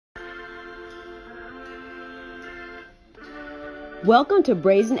Welcome to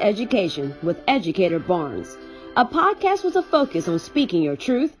Brazen Education with Educator Barnes, a podcast with a focus on speaking your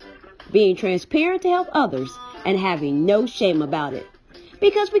truth, being transparent to help others, and having no shame about it.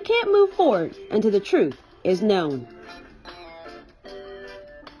 Because we can't move forward until the truth is known.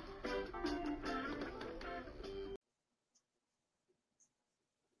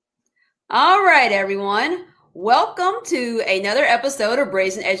 All right, everyone. Welcome to another episode of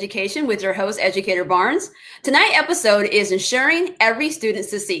Brazen Education with your host, Educator Barnes. Tonight's episode is Ensuring Every Student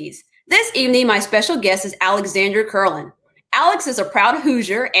Succeeds. This evening, my special guest is Alexandra Curlin. Alex is a proud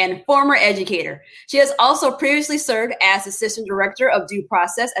Hoosier and former educator. She has also previously served as Assistant Director of Due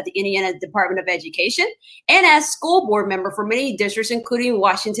Process at the Indiana Department of Education and as school board member for many districts, including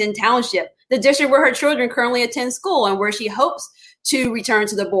Washington Township, the district where her children currently attend school and where she hopes to return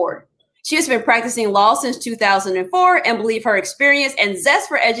to the board. She has been practicing law since 2004 and believe her experience and zest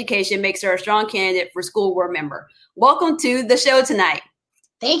for education makes her a strong candidate for school board member. Welcome to the show tonight.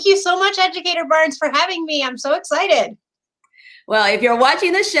 Thank you so much, Educator Barnes, for having me. I'm so excited. Well, if you're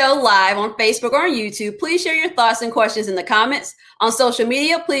watching the show live on Facebook or on YouTube, please share your thoughts and questions in the comments. On social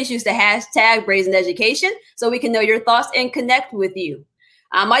media, please use the hashtag Brazen Education so we can know your thoughts and connect with you.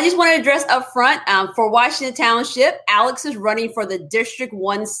 I just want to address up front for Washington Township, Alex is running for the District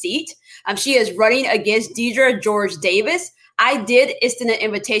 1 seat. She is running against Deidre George Davis. I did extend an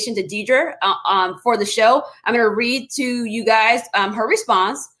invitation to Deidre for the show. I'm going to read to you guys her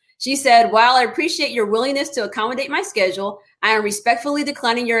response. She said, "While I appreciate your willingness to accommodate my schedule, I am respectfully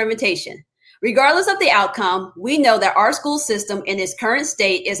declining your invitation. Regardless of the outcome, we know that our school system in its current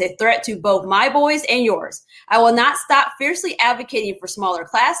state is a threat to both my boys and yours. I will not stop fiercely advocating for smaller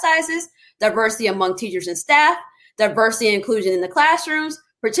class sizes, diversity among teachers and staff, diversity and inclusion in the classrooms,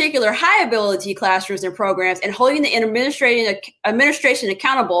 particular high ability classrooms and programs, and holding the administration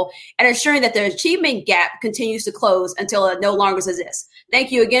accountable and ensuring that the achievement gap continues to close until it no longer exists.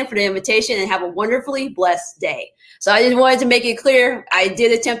 Thank you again for the invitation and have a wonderfully blessed day." So I just wanted to make it clear, I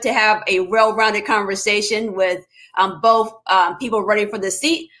did attempt to have a well-rounded conversation with both people running for the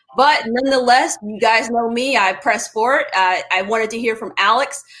seat, but nonetheless, you guys know me, I pressed forward. I wanted to hear from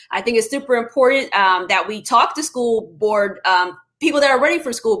Alex. I think it's super important that we talk to school board people that are running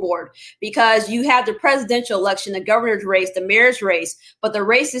for school board, because you have the presidential election, the governor's race, the mayor's race, but the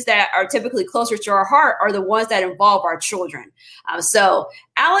races that are typically closer to our heart are the ones that involve our children. So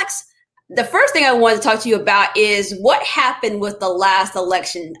Alex, the first thing I wanted to talk to you about is what happened with the last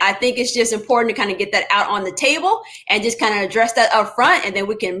election. I think it's just important to kind of get that out on the table and just kind of address that up front, and then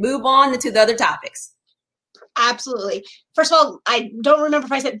we can move on to the other topics. Absolutely. First of all, I don't remember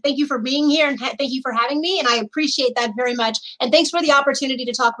if I said thank you for being here and thank you for having me. And I appreciate that very much. And thanks for the opportunity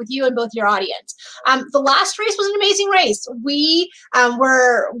to talk with you and both your audience. The last race was an amazing race. We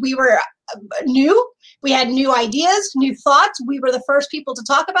were new. We had new ideas, new thoughts. We were the first people to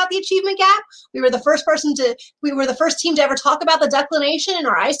talk about the achievement gap. We were the first team to ever talk about the declination in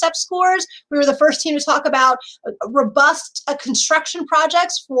our ISTEP scores. We were the first team to talk about robust construction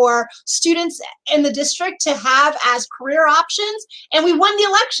projects for students in the district to have as career options. And we won the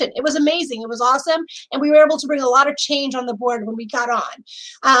election. It was amazing. It was awesome. And we were able to bring a lot of change on the board when we got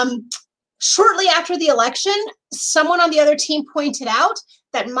on. Shortly after the election, someone on the other team pointed out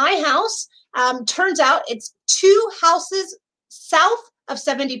that my house turns out it's 2 houses south of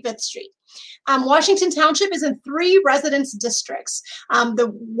 75th Street. Washington Township is in 3 residence districts.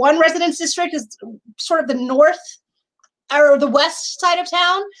 The one residence district is sort of the north or the west side of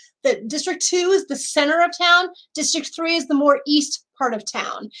town. The District 2 is the center of town. District 3 is the more east part of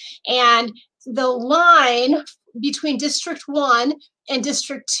town. And the line between District 1 and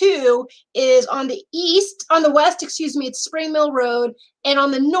District 2 is on the west, it's Spring Mill Road, and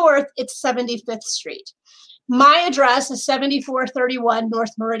on the north, it's 75th Street. My address is 7431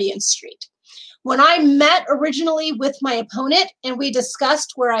 North Meridian Street. When I met originally with my opponent and we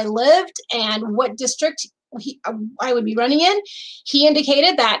discussed where I lived and what district I would be running in, he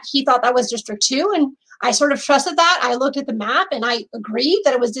indicated that he thought that was District 2, and I sort of trusted that. I looked at the map and I agreed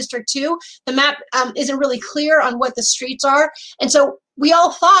that it was District 2. The map isn't really clear on what the streets are. And so we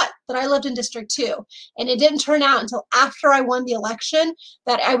all thought that I lived in District 2. And it didn't turn out until after I won the election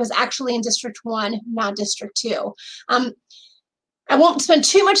that I was actually in District 1, not District 2. I won't spend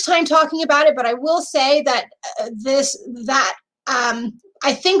too much time talking about it, but I will say that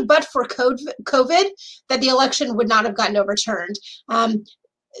I think but for COVID, that the election would not have gotten overturned.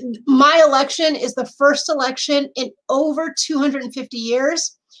 My election is the first election in over 250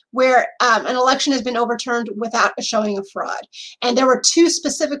 years where an election has been overturned without a showing of fraud. And there were 2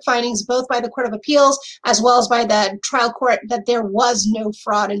 specific findings, both by the Court of Appeals as well as by the trial court, that there was no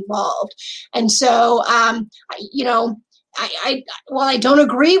fraud involved. And so, while I don't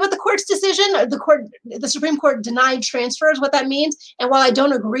agree with the court's decision, the Supreme Court denied transfers, what that means. And while I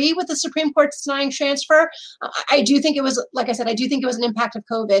don't agree with the Supreme Court's denying transfer, I do think it was, like I said, I do think it was an impact of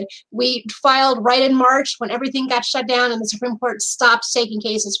COVID. We filed right in March when everything got shut down and the Supreme Court stopped taking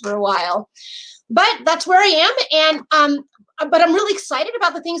cases for a while. But that's where I am. And but I'm really excited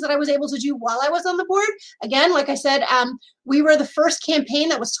about the things that I was able to do while I was on the board. Again, like I said, we were the first campaign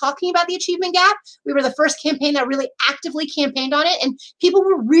that was talking about the achievement gap. We were the first campaign that really actively campaigned on it. And people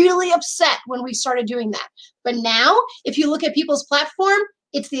were really upset when we started doing that. But now, if you look at people's platform,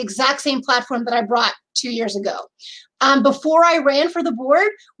 it's the exact same platform that I brought 2 years ago. Before I ran for the board,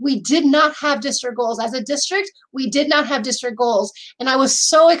 we did not have district goals. As a district, we did not have district goals. And I was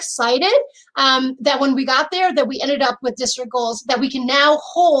so excited that when we got there, that we ended up with district goals that we can now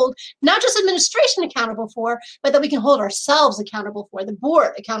hold not just administration accountable for, but that we can hold ourselves accountable for, the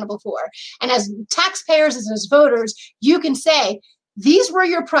board accountable for. And as taxpayers, as voters, you can say, these were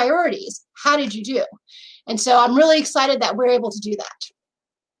your priorities. How did you do? And so I'm really excited that we're able to do that.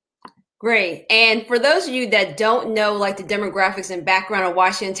 Great. And for those of you that don't know, like the demographics and background of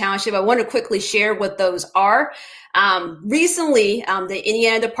Washington Township, I want to quickly share what those are. Recently, the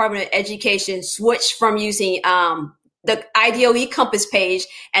Indiana Department of Education switched from using the IDOE Compass page,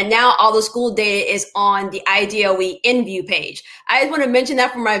 and now all the school data is on the IDOE InView page. I just want to mention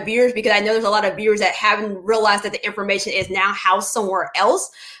that for my viewers because I know there's a lot of viewers that haven't realized that the information is now housed somewhere else.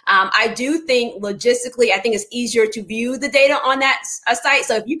 I do think logistically, I think it's easier to view the data on that site.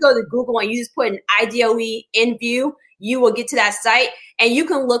 So if you go to Google and you just put an IDOE InView, you will get to that site and you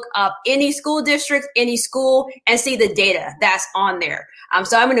can look up any school district, any school, and see the data that's on there.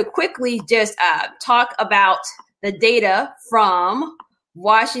 So I'm going to quickly just talk about the data from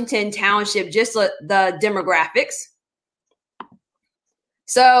Washington Township, just the demographics.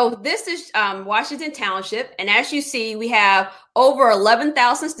 So this is Washington Township. And as you see, we have over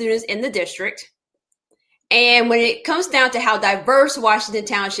 11,000 students in the district. And when it comes down to how diverse Washington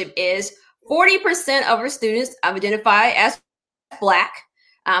Township is, 40% of our students identify as Black,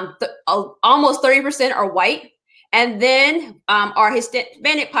 almost 30% are white. And then our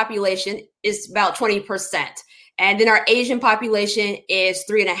Hispanic population is about 20%. And then our Asian population is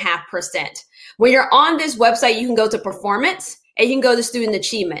 3.5%. When you're on this website, you can go to performance and you can go to student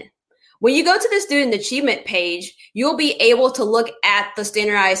achievement. When you go to the student achievement page, you'll be able to look at the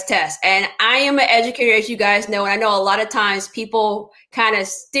standardized test. And I am an educator, as you guys know, and I know a lot of times people kind of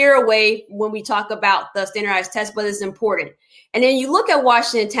steer away when we talk about the standardized test, but it's important. And then you look at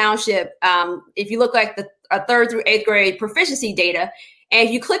Washington Township, if you look like the 3rd through 8th grade proficiency data, and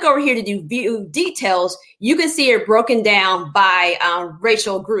if you click over here to do view details, you can see it broken down by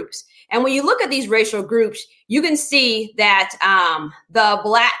racial groups. And when you look at these racial groups, you can see that the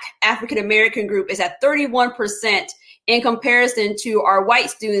Black African-American group is at 31% in comparison to our white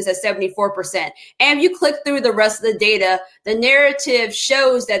students at 74%. And if you click through the rest of the data, the narrative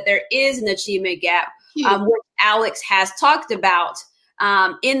shows that there is an achievement gap, which Alex has talked about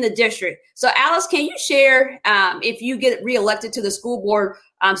in the district. So Alice, can you share, if you get reelected to the school board,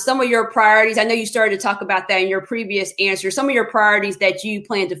 some of your priorities? I know you started to talk about that in your previous answer, some of your priorities that you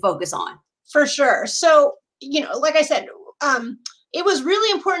plan to focus on. For sure. So, like I said, it was really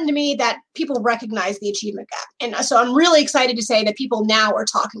important to me that people recognize the achievement gap. And so I'm really excited to say that people now are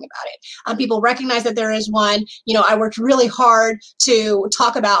talking about it. People recognize that there is one. I worked really hard to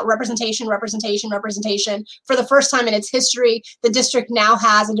talk about representation. For the first time in its history, the district now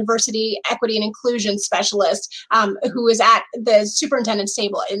has a diversity, equity, and inclusion specialist who is at the superintendent's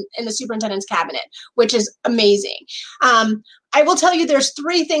table in the superintendent's cabinet, which is amazing. I will tell you there's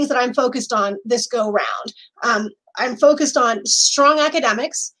 3 things that I'm focused on this go round. I'm focused on strong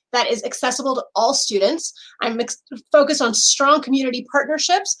academics that is accessible to all students. I'm focused on strong community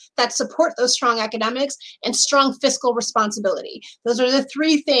partnerships that support those strong academics and strong fiscal responsibility. Those are the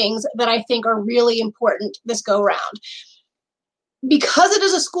 3 things that I think are really important this go round. Because it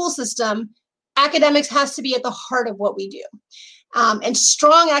is a school system, academics has to be at the heart of what we do. And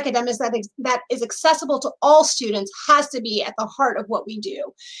strong academics that is accessible to all students has to be at the heart of what we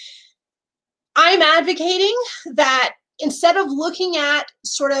do. I'm advocating that instead of looking at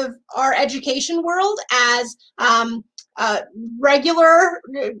sort of our education world as the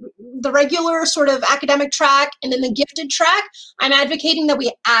regular sort of academic track and then the gifted track, I'm advocating that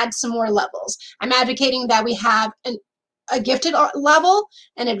we add some more levels. I'm advocating that we have a gifted level,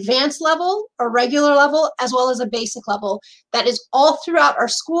 an advanced level, a regular level, as well as a basic level that is all throughout our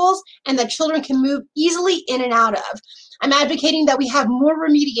schools and that children can move easily in and out of. I'm advocating that we have more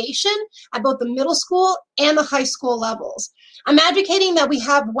remediation at both the middle school and the high school levels. I'm advocating that we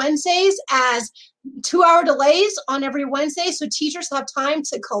have Wednesdays as 2-hour delays on every Wednesday, so teachers have time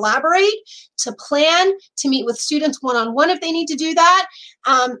to collaborate, to plan, to meet with students one-on-one if they need to do that,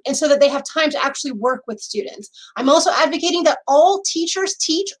 and so that they have time to actually work with students. I'm also advocating that all teachers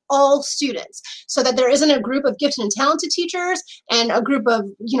teach all students, so that there isn't a group of gifted and talented teachers and a group of,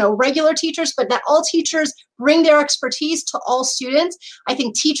 regular teachers, but that all teachers bring their expertise to all students. I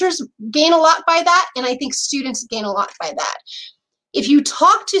think teachers gain a lot by that, and I think students gain a lot by that. If you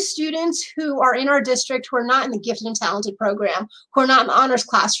talk to students who are in our district who are not in the gifted and talented program, who are not in the honors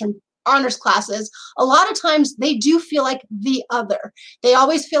classes, a lot of times they do feel like the other. They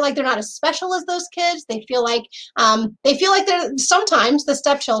always feel like they're not as special as those kids. They feel like they're sometimes the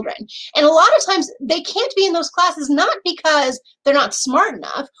stepchildren. And a lot of times they can't be in those classes, not because they're not smart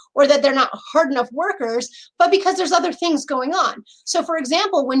enough or that they're not hard enough workers, but because there's other things going on. So for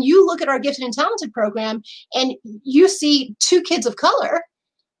example, when you look at our gifted and talented program and you see 2 kids of color,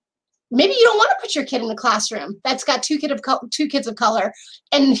 maybe you don't want to put your kid in the classroom that's got 2 kids of color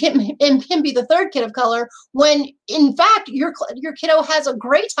and him be the 3rd kid of color, when in fact your kiddo has a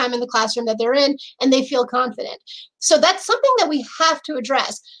great time in the classroom that they're in and they feel confident. So that's something that we have to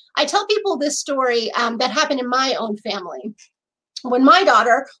address. I tell people this story that happened in my own family. When my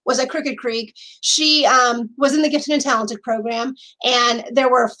daughter was at Crooked Creek, she was in the gifted and talented program, and there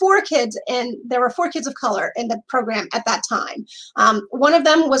were 4 kids of color in the program at that time. One of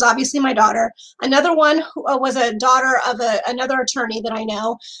them was obviously my daughter. Another one was a daughter of another attorney that I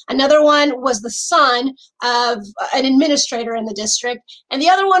know. Another one was the son of an administrator in the district, and the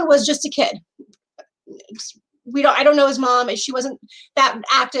other one was just a kid. I don't know his mom. She wasn't that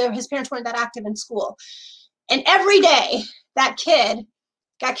active. His parents weren't that active in school. And every day, that kid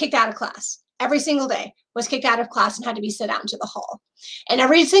got kicked out of class. Every single day was kicked out of class and had to be sent out into the hall. And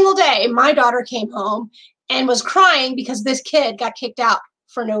every single day, my daughter came home and was crying because this kid got kicked out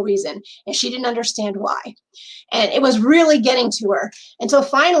for no reason. And she didn't understand why. And it was really getting to her. And so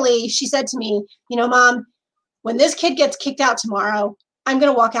finally, she said to me, Mom, when this kid gets kicked out tomorrow, I'm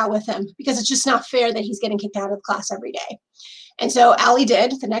going to walk out with him because it's just not fair that he's getting kicked out of class every day. And so Allie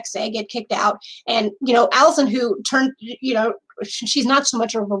did the next day get kicked out. And, Allison, who turned, she's not so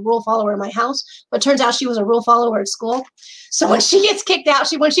much of a rule follower in my house, but turns out she was a rule follower at school. So when she gets kicked out,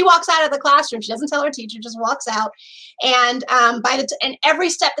 when she walks out of the classroom, she doesn't tell her teacher, just walks out. And and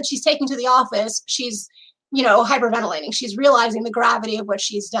every step that she's taking to the office, she's, hyperventilating. She's realizing the gravity of what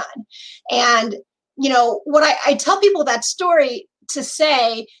she's done. And, what I tell people that story to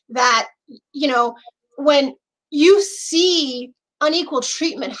say that, when you see unequal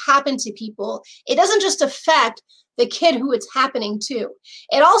treatment happen to people, it doesn't just affect the kid who it's happening to.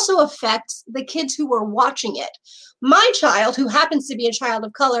 It also affects the kids who were watching it. My child, who happens to be a child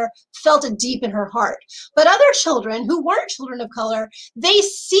of color, felt it deep in her heart. But other children who weren't children of color, they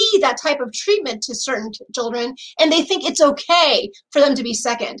see that type of treatment to certain children, and they think it's okay for them to be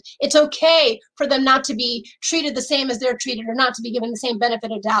second. It's okay for them not to be treated the same as they're treated, or not to be given the same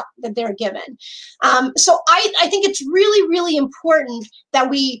benefit of doubt that they're given. So I think it's really, really important that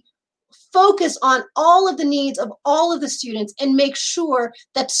we focus on all of the needs of all of the students and make sure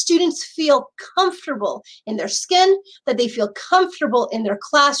that students feel comfortable in their skin, that they feel comfortable in their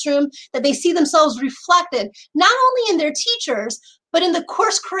classroom, that they see themselves reflected not only in their teachers, but in the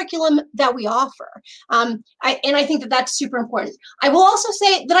course curriculum that we offer. I think that that's super important. I will also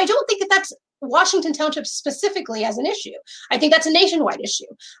say that I don't think that that's Washington Township specifically as an issue. I think that's a nationwide issue.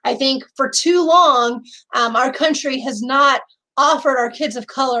 I think for too long, our country has not offered our kids of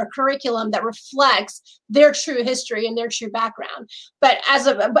color curriculum that reflects their true history and their true background. But as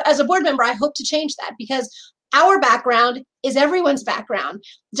a board member, I hope to change that, because our background is everyone's background.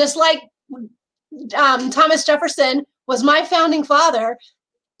 Just like Thomas Jefferson was my founding father,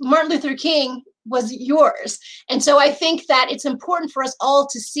 Martin Luther King was yours. And so I think that it's important for us all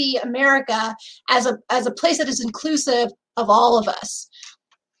to see America as a place that is inclusive of all of us.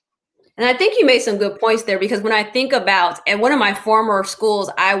 And I think you made some good points there, because when I think about, at one of my former schools,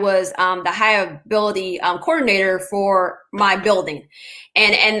 I was the high ability coordinator for my building.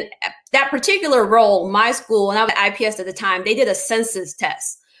 And that particular role, my school, and I was at IPS at the time, they did a census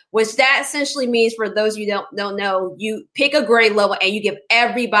test, which that essentially means, for those of you who don't know, you pick a grade level and you give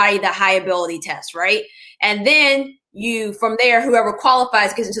everybody the high ability test, right? And then from there, whoever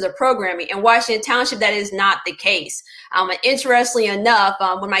qualifies gets into the programming. In Washington Township, that is not the case. And interestingly enough,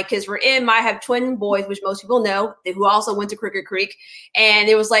 when my kids were in, I have twin boys, which most people know, who also went to Crooked Creek. And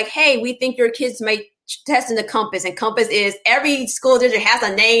it was like, hey, we think your kids might testing the Compass, and Compass is every school district has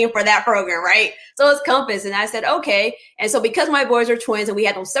a name for that program, right? So it's Compass. And I said, okay. And so because my boys are twins and we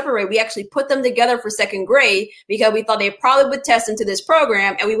had them separate, we actually put them together for second grade because we thought they probably would test into this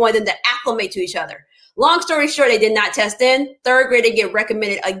program and we wanted them to acclimate to each other. Long story short, they did not test in. Third grade, they get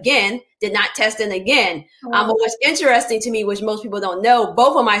recommended again, did not test in again. But what's interesting to me, which most people don't know,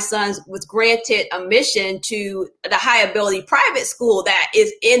 both of my sons was granted admission to the high ability private school that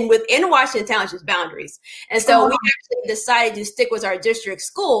is within Washington Township's boundaries. And so we actually decided to stick with our district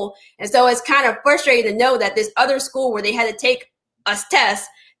school. And so it's kind of frustrating to know that this other school where they had to take a test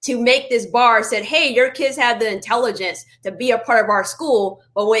to make this bar said, hey, your kids have the intelligence to be a part of our school.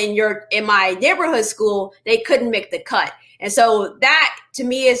 But when you're in my neighborhood school, they couldn't make the cut. And so that to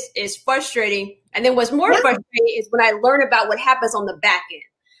me is frustrating. And then what's more frustrating is when I learn about what happens on the back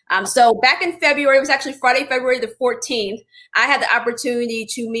end. So back in February, it was actually Friday, February the 14th, I had the opportunity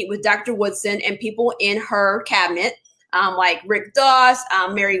to meet with Dr. Woodson and people in her cabinet, like Rick Doss,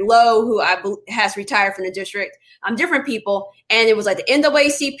 Mary Lowe, who has retired from the district, different people. And it was like the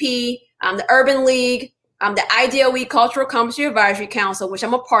NAACP, the Urban League, the IDOE Cultural Competency Advisory Council, which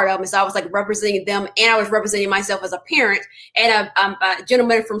I'm a part of. And so I was like representing them, and I was representing myself as a parent, and a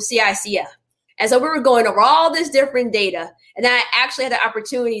gentleman from CICF. And so we were going over all this different data. And then I actually had the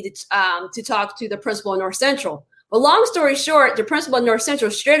opportunity to talk to the principal of North Central. But long story short, the principal of North Central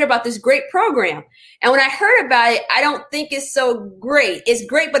shared about this great program. And when I heard about it, I don't think it's so great. It's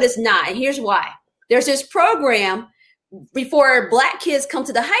great, but it's not. And here's why. There's this program before Black kids come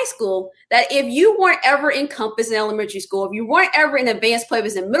to the high school that if you weren't ever in Compass in elementary school, if you weren't ever in advanced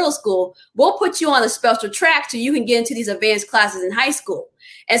playbooks in middle school, we'll put you on a special track so you can get into these advanced classes in high school.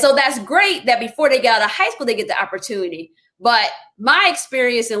 And so that's great that before they get out of high school, they get the opportunity. But my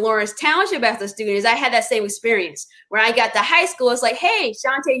experience in Lawrence Township as a student is I had that same experience. When I got to high school, it's like, hey,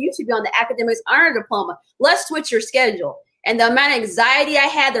 Shantae, you should be on the academics honor diploma. Let's switch your schedule. And the amount of anxiety I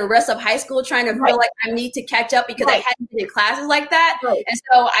had the rest of high school trying to feel like I need to catch up because I hadn't been in classes like that. Right. And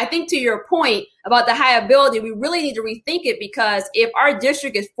so I think to your point about the high ability, we really need to rethink it, because if our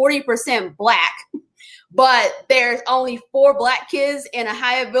district is 40% Black, but there's only 4 Black kids in a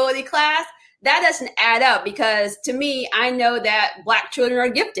high ability class, that doesn't add up, because to me, I know that Black children are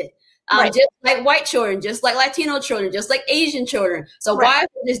gifted. Just like white children, just like Latino children, just like Asian children. So why is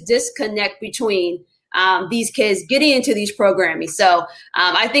there this disconnect between these kids getting into these programming? So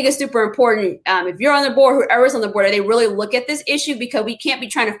I think it's super important. If you're on the board, whoever's on the board, they really look at this issue, because we can't be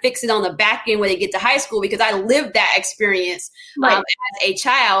trying to fix it on the back end when they get to high school, because I lived that experience as a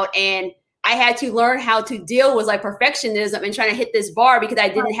child, and I had to learn how to deal with like perfectionism and trying to hit this bar because I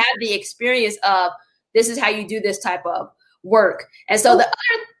didn't have the experience of this is how you do this type of work. And so the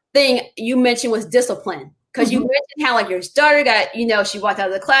other thing you mentioned was discipline. Because you mentioned how like your daughter got, she walked out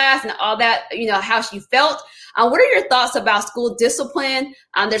of the class and all that, how she felt. What are your thoughts about school discipline?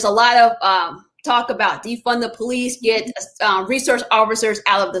 There's a lot of talk about defund the police, get resource officers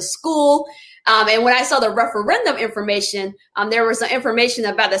out of the school. And when I saw the referendum information, there was some information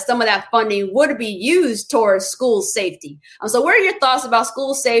about that some of that funding would be used towards school safety. So what are your thoughts about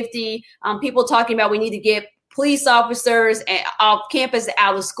school safety? People talking about we need to get police officers off campus,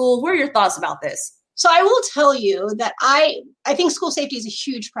 out of schools. What are your thoughts about this? So I will tell you that I think school safety is a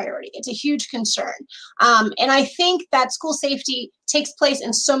huge priority. It's a huge concern. And I think that school safety takes place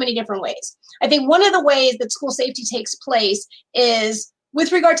in so many different ways. I think one of the ways that school safety takes place is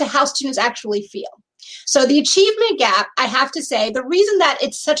with regard to how students actually feel. So the achievement gap, I have to say, the reason that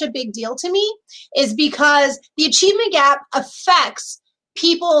it's such a big deal to me is because the achievement gap affects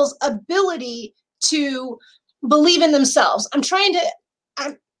people's ability to believe in themselves. I'm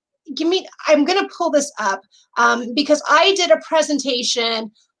going to pull this up because I did a presentation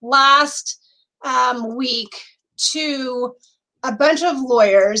last week to a bunch of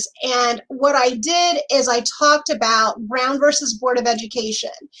lawyers. And what I did is I talked about Brown versus Board of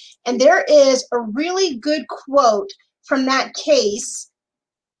Education. And there is a really good quote from that case.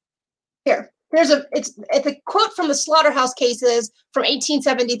 Here, it's a quote from the Slaughterhouse Cases from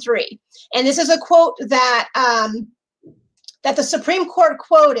 1873. And this is a quote that that the Supreme Court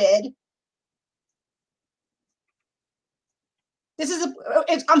quoted.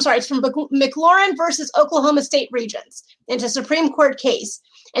 It's from McLaurin versus Oklahoma State Regents. It's a Supreme Court case.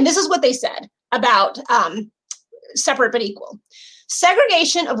 And this is what they said about separate but equal.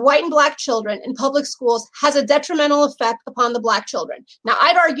 Segregation of white and Black children in public schools has a detrimental effect upon the Black children. Now,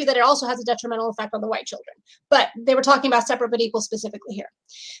 I'd argue that it also has a detrimental effect on the white children, but they were talking about separate but equal specifically here.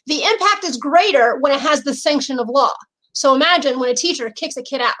 The impact is greater when it has the sanction of law. So imagine when a teacher kicks a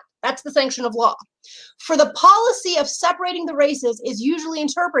kid out. That's the sanction of law. For the policy of separating the races is usually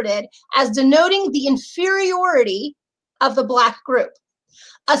interpreted as denoting the inferiority of the Black group.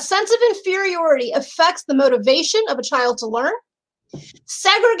 A sense of inferiority affects the motivation of a child to learn.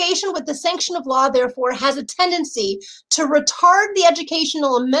 Segregation with the sanction of law, therefore, has a tendency to retard the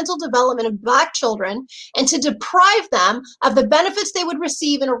educational and mental development of Black children and to deprive them of the benefits they would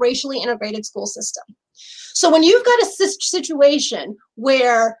receive in a racially integrated school system. So when you've got a situation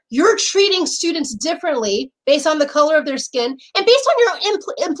where you're treating students differently based on the color of their skin and based on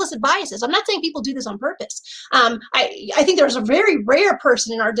your implicit biases, I'm not saying people do this on purpose. I think there's a very rare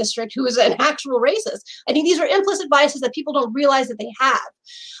person in our district who is an actual racist. I think these are implicit biases that people don't realize that they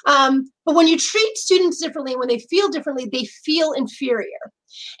have. But when you treat students differently, when they feel differently, they feel inferior.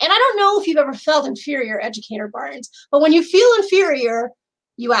 And I don't know if you've ever felt inferior, Educator Barnes, but when you feel inferior,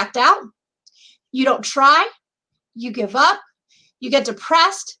 you act out. You don't try, you give up, you get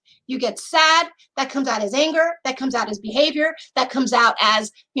depressed, you get sad. That comes out as anger, that comes out as behavior, that comes out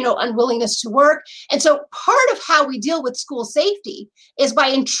as, unwillingness to work. And so part of how we deal with school safety is by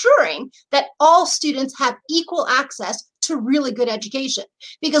ensuring that all students have equal access to really good education.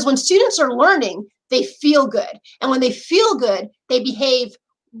 Because when students are learning, they feel good. And when they feel good, they behave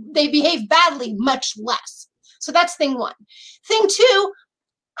badly much less. So that's thing one. Thing two,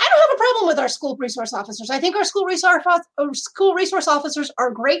 I don't have a problem with our school resource officers. I think our school resource officers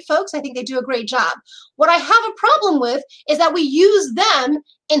are great folks. I think they do a great job. What I have a problem with is that we use them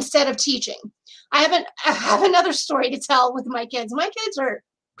instead of teaching. I have another story to tell with my kids. My kids are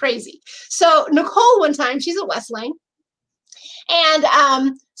crazy. So Nicole, one time, she's at Wesleyan,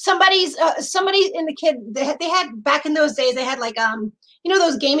 and somebody in the kid, they had back in those days, they had like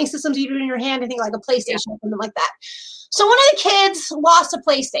those gaming systems you do in your hand, I think like a PlayStation or something like that. So one of the kids lost a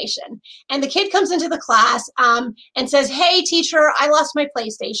PlayStation, and the kid comes into the class and says, "Hey, teacher, I lost my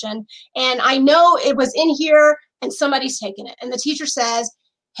PlayStation, and I know it was in here, and somebody's taken it." And the teacher says,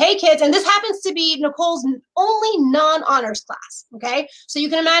 "Hey, kids," and this happens to be Nicole's only non-honors class, okay? So you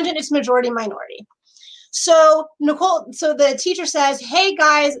can imagine it's majority-minority. So the teacher says, "Hey,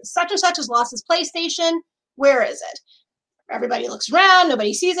 guys, such and such has lost his PlayStation. Where is it?" Everybody looks around.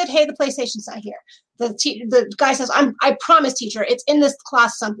 Nobody sees it. "Hey, the PlayStation's not here." The guy says, I promise, teacher, it's in this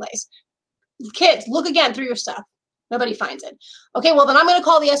class someplace. Kids, look again through your stuff. Nobody finds it. Okay, well, then I'm going to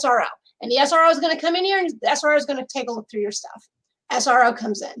call the SRO. And the SRO is going to come in here, and the SRO is going to take a look through your stuff. SRO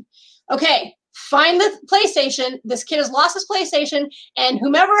comes in. Okay, find the PlayStation. This kid has lost his PlayStation, and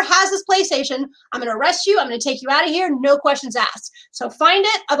whomever has this PlayStation, I'm going to arrest you. I'm going to take you out of here. No questions asked. So find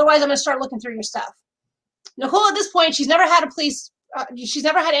it. Otherwise, I'm going to start looking through your stuff. Nicole, at this point, she's never had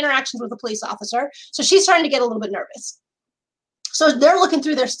interactions with a police officer, so she's starting to get a little bit nervous. So they're looking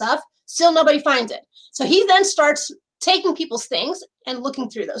through their stuff. Still nobody finds it. So he then starts taking people's things and looking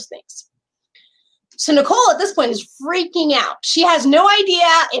through those things. So Nicole at this point is freaking out. She has no idea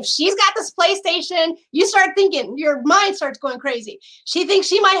if she's got this PlayStation. You start thinking, your mind starts going crazy. She thinks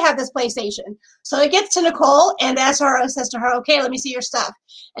she might have this PlayStation. So it gets to Nicole, and the SRO says to her, "Okay, let me see your stuff."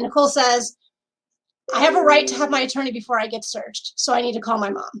 And Nicole says, "I have a right to have my attorney before I get searched, so I need to call my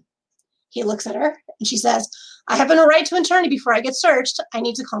mom." He looks at her, and she says, "I have a right to an attorney before I get searched. I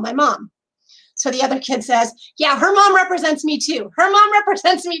need to call my mom." So the other kid says, "Yeah, her mom represents me too. Her mom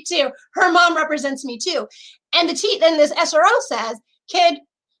represents me too. Her mom represents me too." And then this SRO says, "Kid,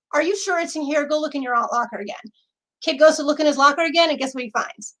 are you sure it's in here? Go look in your locker again." Kid goes to look in his locker again, and guess what he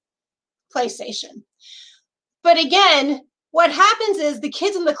finds? PlayStation. But again, what happens is the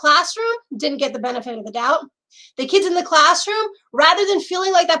kids in the classroom didn't get the benefit of the doubt. The kids in the classroom, rather than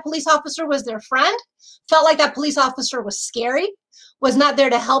feeling like that police officer was their friend, felt like that police officer was scary, was not there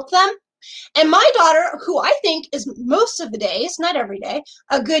to help them. And my daughter, who I think is most of the days, not every day,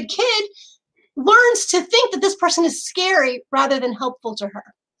 a good kid, learns to think that this person is scary rather than helpful to her.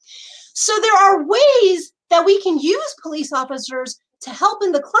 So there are ways that we can use police officers to help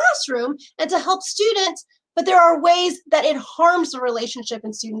in the classroom and to help students, but there are ways that it harms the relationship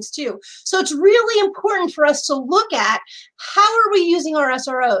in students too. So it's really important for us to look at, how are we using our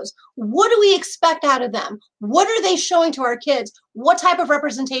SROs? What do we expect out of them? What are they showing to our kids? What type of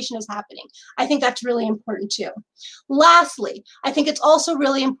representation is happening? I think that's really important too. Lastly, I think it's also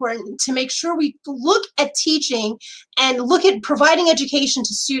really important to make sure we look at teaching and look at providing education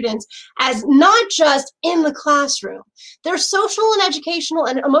to students as not just in the classroom. Their social and educational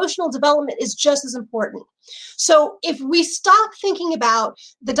and emotional development is just as important. So if we stop thinking about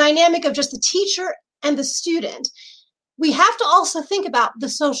the dynamic of just the teacher and the student, we have to also think about the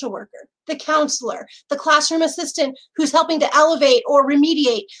social worker, the counselor, the classroom assistant who's helping to elevate or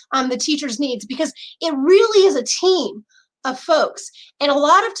remediate the teacher's needs, because it really is a team. of folks. And a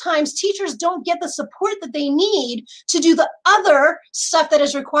lot of times teachers don't get the support that they need to do the other stuff that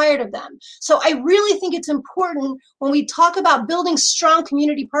is required of them. So I really think it's important when we talk about building strong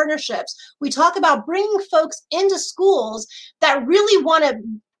community partnerships, we talk about bringing folks into schools that really want to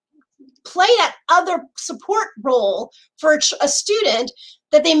play that other support role for a student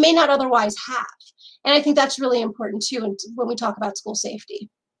that they may not otherwise have. And I think that's really important too when we talk about school safety.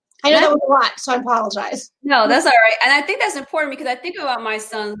 I know that was a lot, so I apologize. No, that's all right. And I think that's important because I think about my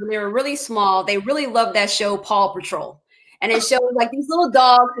sons when they were really small. They really loved that show, Paw Patrol. And it showed like these little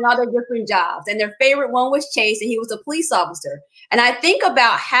dogs and all their different jobs. And their favorite one was Chase, and he was a police officer. And I think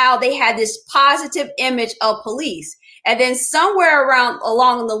about how they had this positive image of police. And then somewhere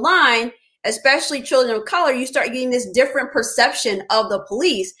along the line, especially children of color, you start getting this different perception of the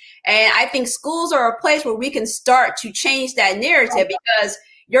police. And I think schools are a place where we can start to change that narrative, because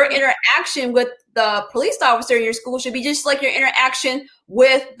your interaction with the police officer in your school should be just like your interaction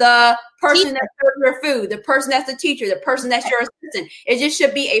with the person that serves your food, the person that's the teacher, the person that's your assistant. It just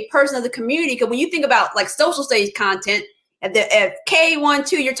should be a person of the community. Because when you think about like social studies content, at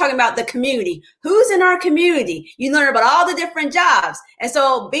K-1-2, you're talking about the community. Who's in our community? You learn about all the different jobs. And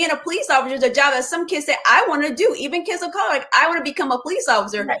so being a police officer is a job that some kids say, I want to do. Even kids of color, like, I want to become a police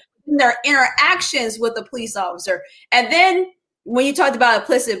officer. Right. In their interactions with the police officer. And then when you talked about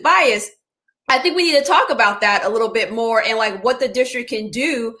implicit bias, I think we need to talk about that a little bit more, and like what the district can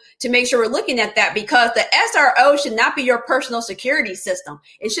do to make sure we're looking at that, because the SRO should not be your personal security system.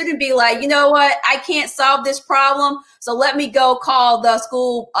 It shouldn't be like, you know what, I can't solve this problem, so let me go call the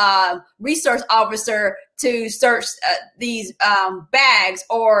school resource officer to search these bags,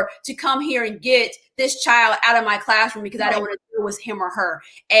 or to come here and get this child out of my classroom because I don't want to deal with him or her.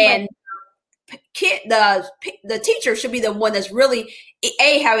 And the teacher should be the one that's really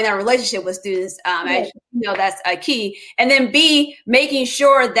having that relationship with students. As you know, that's a key. And then B, making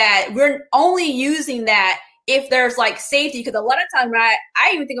sure that we're only using that if there's like safety. Because a lot of times when I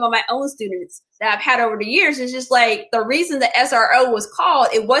even think about my own students that I've had over the years, it's just like the reason the SRO was called,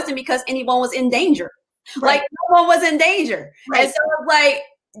 it wasn't because anyone was in danger. Like no one was in danger. And so like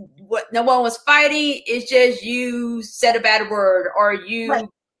no one was fighting. It's just you said a bad word, or you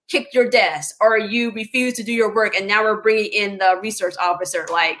kicked your desk, or you refused to do your work, and now we're bringing in the research officer.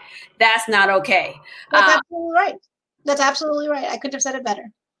 Like, that's not okay. That's absolutely right. That's absolutely right. I couldn't have said it better.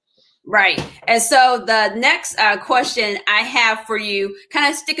 Right. And so the next question I have for you, kind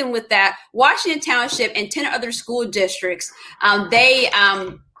of sticking with that, Washington Township and 10 other school districts, they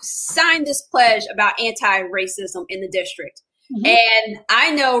signed this pledge about anti-racism in the district. Mm-hmm. And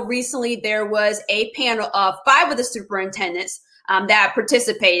I know recently there was a panel of 5 of the superintendents that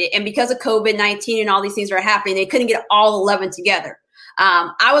participated. And because of COVID-19 and all these things are happening, they couldn't get all 11 together.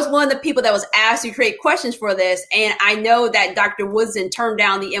 I was one of the people that was asked to create questions for this. And I know that Dr. Woodson turned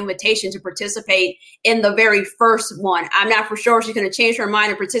down the invitation to participate in the very first one. I'm not for sure she's going to change her mind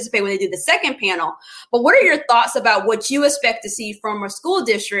and participate when they do the second panel. But what are your thoughts about what you expect to see from a school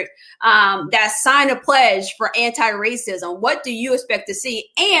district that signed a pledge for anti-racism? What do you expect to see?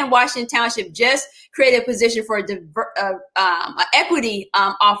 And Washington Township just created a position for an equity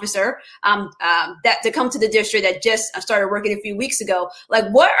officer that to come to the district that just started working a few weeks ago. Like,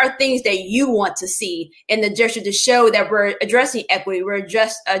 what are things that you want to see in the district to show that we're addressing equity, we're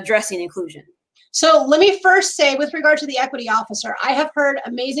just addressing inclusion? So let me first say, with regard to the equity officer, I have heard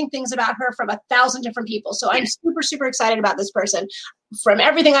amazing things about her from 1,000 different people. So I'm super, super excited about this person. From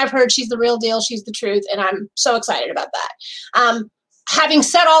everything I've heard, she's the real deal. She's the truth. And I'm so excited about that. Having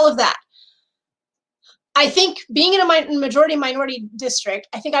said all of that, I think being in a majority minority district,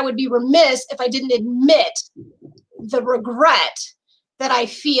 I think I would be remiss if I didn't admit the regret that I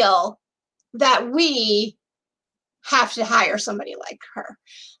feel that we have to hire somebody like her.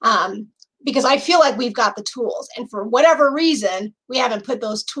 Because I feel like we've got the tools, and for whatever reason, we haven't put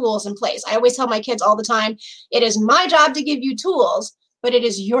those tools in place. I always tell my kids all the time, it is my job to give you tools, but it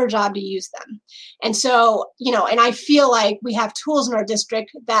is your job to use them. And so, and I feel like we have tools in our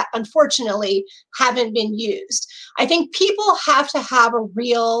district that unfortunately haven't been used. I think people have to have a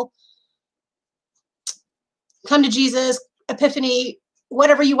real come to Jesus, epiphany,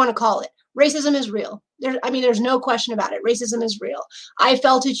 whatever you want to call it. Racism is real. There's no question about it. Racism is real. I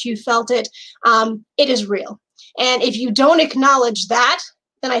felt it. You felt it. It is real. And if you don't acknowledge that,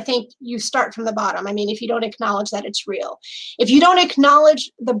 then I think you start from the bottom. If you don't acknowledge that it's real, if you don't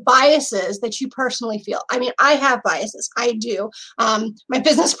acknowledge the biases that you personally feel. I have biases. I do. My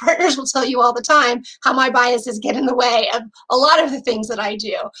business partners will tell you all the time how my biases get in the way of a lot of the things that I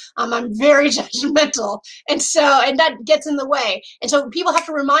do. I'm very judgmental. And that gets in the way. And so people have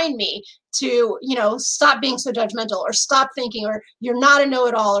to remind me, to, stop being so judgmental, or stop thinking, or you're not a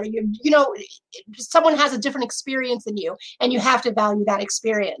know-it-all, or someone has a different experience than you, and you have to value that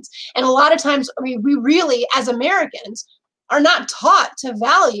experience. And a lot of times, we really, as Americans, are not taught to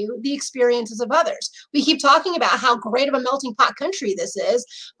value the experiences of others. We keep talking about how great of a melting pot country this is,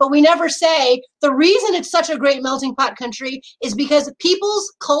 but we never say the reason it's such a great melting pot country is because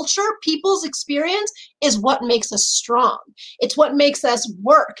people's culture, people's experience is what makes us strong. It's what makes us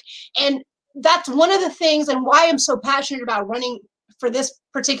work. And that's one of the things, and why I'm so passionate about running for this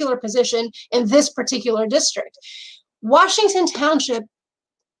particular position in this particular district. Washington Township,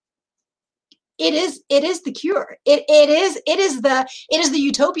 it is the cure. It is the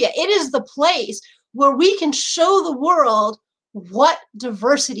utopia. It is the place where we can show the world what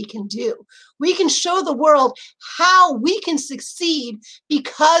diversity can do. We can show the world how we can succeed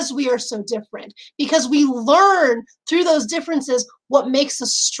because we are so different, because we learn through those differences what makes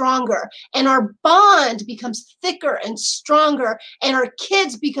us stronger, and our bond becomes thicker and stronger, and our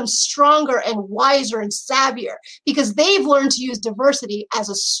kids become stronger and wiser and savvier because they've learned to use diversity as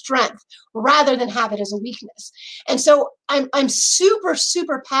a strength rather than have it as a weakness. And so I'm super,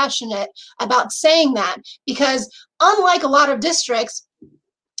 super passionate about saying that, because unlike a lot of districts,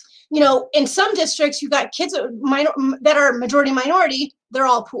 in some districts, you've got kids that are majority minority, they're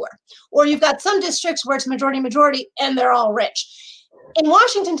all poor. Or you've got some districts where it's majority and they're all rich. In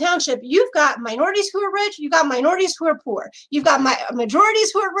Washington Township, you've got minorities who are rich, you've got minorities who are poor. You've got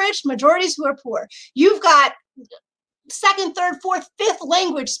majorities who are rich, majorities who are poor. You've got second, third, fourth, fifth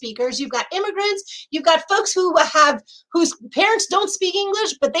language speakers. You've got immigrants. You've got folks whose parents don't speak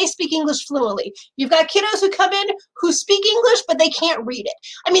English, but they speak English fluently. You've got kiddos who come in who speak English, but they can't read it.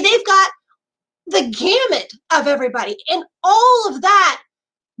 I mean, they've got the gamut of everybody. And all of that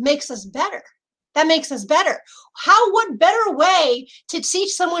makes us better. That makes us better. What better way to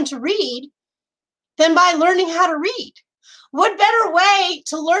teach someone to read than by learning how to read? What better way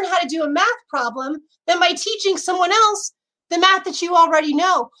to learn how to do a math problem than by teaching someone else the math that you already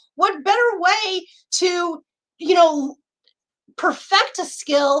know? What better way to, perfect a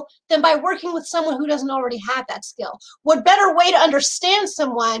skill than by working with someone who doesn't already have that skill? What better way to understand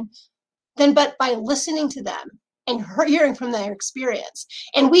someone than by listening to them and hearing from their experience?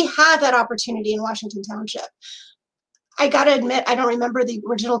 And we have that opportunity in Washington Township. I got to admit, I don't remember the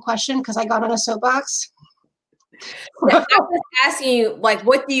original question because I got on a soapbox. I was asking you,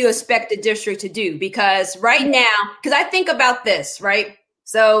 what do you expect the district to do? Because right now, because I think about this, right?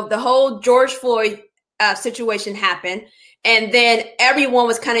 So the whole George Floyd situation happened, and then everyone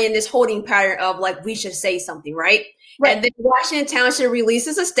was kind of in this holding pattern of we should say something, right? Right. And then Washington Township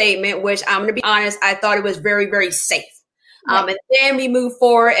releases a statement, which I'm going to be honest, I thought it was very, very safe. Right. And then we move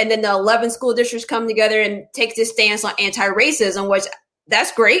forward, and then the 11 school districts come together and take this stance on anti-racism, which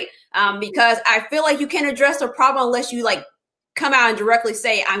that's great. Because I feel like you can't address the problem unless you come out and directly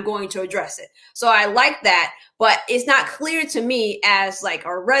say, I'm going to address it. So I like that, but it's not clear to me as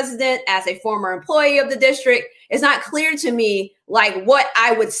a resident, as a former employee of the district, it's not clear to me what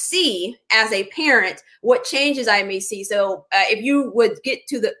I would see as a parent, what changes I may see. So if you would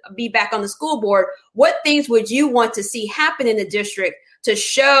be back on the school board, what things would you want to see happen in the district to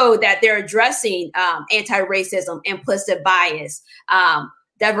show that they're addressing anti-racism, implicit bias,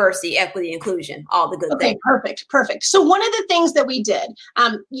 diversity, equity, inclusion, all the good things. Okay, perfect. So one of the things that we did,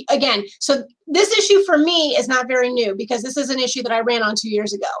 again, so this issue for me is not very new because this is an issue that I ran on 2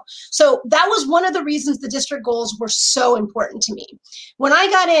 years ago. So that was one of the reasons the district goals were so important to me. When I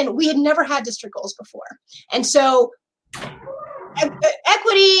got in, we had never had district goals before. And so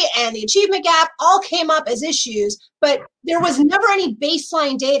equity and the achievement gap all came up as issues, but there was never any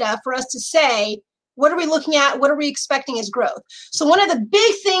baseline data for us to say, what are we looking at? What are we expecting as growth? So one of the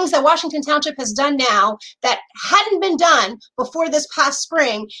big things that Washington Township has done now that hadn't been done before this past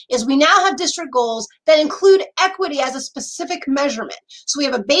spring is we now have district goals that include equity as a specific measurement. So we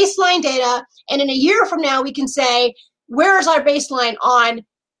have a baseline data, and in a year from now, we can say, where is our baseline on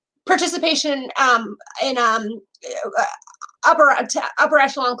participation in upper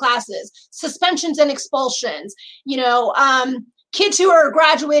echelon classes, suspensions and expulsions, kids who are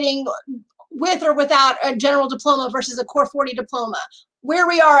graduating with or without a general diploma versus a Core 40 diploma, where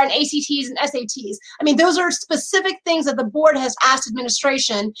we are on ACTs and SATs. I mean, those are specific things that the board has asked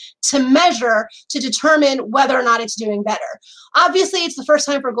administration to measure to determine whether or not it's doing better. Obviously, it's the first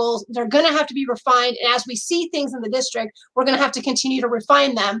time for goals. They're going to have to be refined. And as we see things in the district, we're going to have to continue to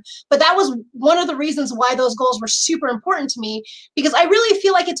refine them. But that was one of the reasons why those goals were super important to me, because I really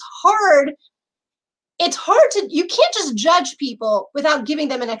feel like it's hard you can't just judge people without giving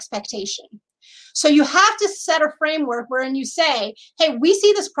them an expectation. So you have to set a framework wherein you say, hey, we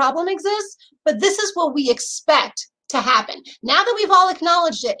see this problem exists, but this is what we expect to happen. Now that we've all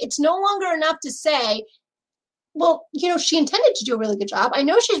acknowledged it, it's no longer enough to say, well, she intended to do a really good job. I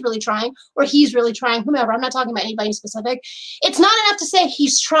know she's really trying, or he's really trying, whomever. I'm not talking about anybody specific. It's not enough to say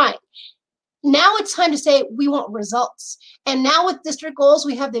he's trying. Now it's time to say we want results. And now with district goals,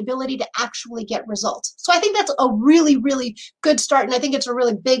 we have the ability to actually get results. So I think that's a really, really good start. And I think it's a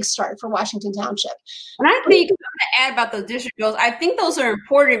really big start for Washington Township. And I think I'm going to add about those district goals. I think those are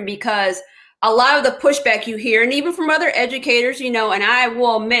important because a lot of the pushback you hear, and even from other educators, and I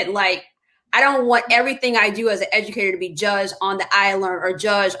will admit, I don't want everything I do as an educator to be judged on the iLearn or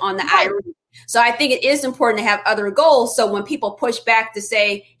judged on the iRead. So I think it is important to have other goals. So when people push back to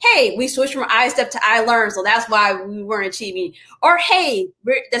say, hey, we switched from iStep to iLearn, so that's why we weren't achieving. Or, hey,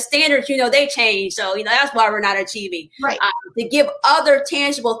 the standards, they changed, so, that's why we're not achieving. Right. To give other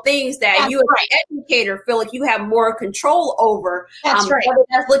tangible things that as an educator feel like you have more control over. That's right. Whether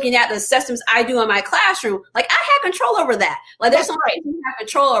that's looking at the assessments I do in my classroom, I have control over that. There's some things you have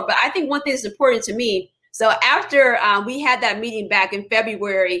control over. But I think one thing that's important to me. So after we had that meeting back in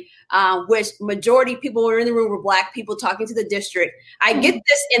February, which majority of people were in the room were Black people talking to the district, I get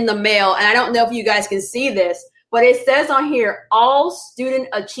this in the mail, and I don't know if you guys can see this, but it says on here, all student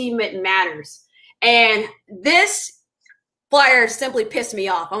achievement matters. And this flyer simply pissed me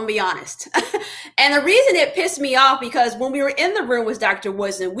off. I'm gonna be honest. And the reason it pissed me off, because when we were in the room with Dr.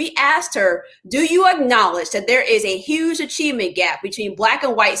 Woodson, we asked her, do you acknowledge that there is a huge achievement gap between Black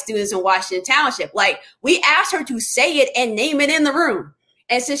and white students in Washington Township? We asked her to say it and name it in the room.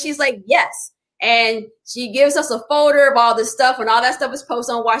 And so she's like, yes. And she gives us a folder of all this stuff, and all that stuff is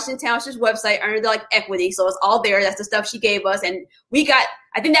posted on Washington Township's website under equity. So it's all there. That's the stuff she gave us. And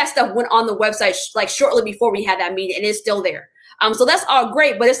I think that stuff went on the website shortly before we had that meeting, and it's still there. So that's all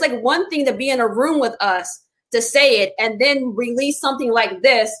great, but it's one thing to be in a room with us to say it and then release something like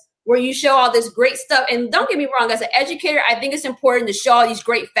this where you show all this great stuff. And don't get me wrong, as an educator, I think it's important to show all these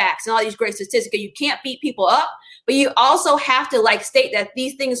great facts and all these great statistics. You can't beat people up, but you also have to state that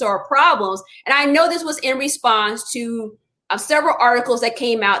these things are problems. And I know this was in response to several articles that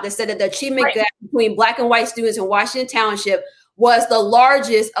came out that said that the achievement gap between Black and white students in Washington Township was the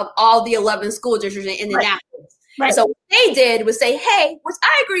largest of all the 11 school districts in Indianapolis. Right. So what they did was say, hey, which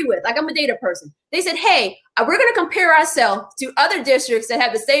I agree with, I'm a data person. They said, hey, we're going to compare ourselves to other districts that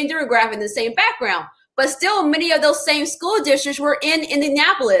have the same demographic and the same background. But still, many of those same school districts were in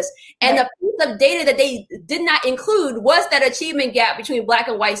Indianapolis. And the piece of data that they did not include was that achievement gap between Black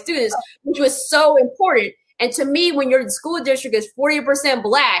and white students, which was so important. And to me, when your school district is 40%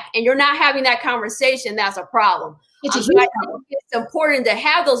 Black and you're not having that conversation, that's a problem. It's a huge problem. It's important to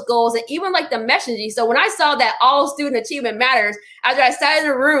have those goals, and even the messaging. So when I saw that all student achievement matters, after I sat in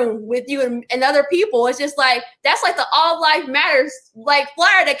a room with you and other people, it's just that's the all life matters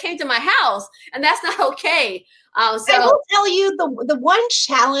flyer that came to my house, and that's not okay. So I will tell you the one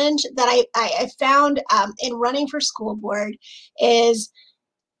challenge that I found in running for school board is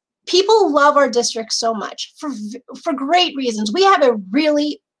people love our district so much for great reasons. We have a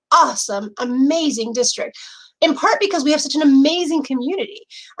really awesome, amazing district. In part because we have such an amazing community.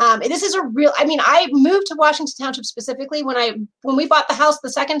 This is I moved to Washington Township specifically when we bought the house the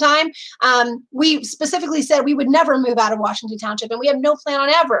second time. We specifically said we would never move out of Washington Township, and we have no plan on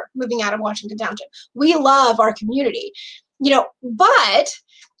ever moving out of Washington Township. We love our community, but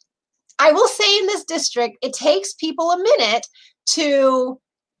I will say in this district, it takes people a minute to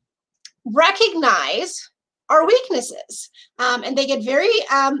recognize our weaknesses, and they get very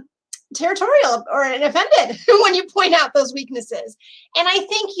territorial or offended when you point out those weaknesses. And I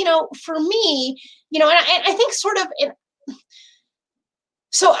think, for me, and I think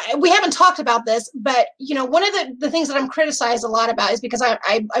so we haven't talked about this, but, one of the things that I'm criticized a lot about is because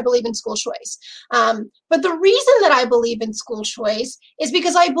I believe in school choice. But the reason that I believe in school choice is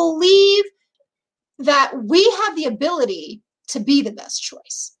because I believe that we have the ability to be the best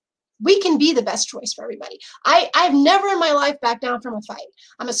choice. We can be the best choice for everybody. I've never in my life backed down from a fight.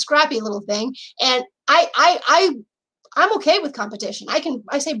 I'm a scrappy little thing, and I'm okay with competition.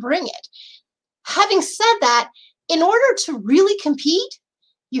 I say bring it. Having said that, in order to really compete,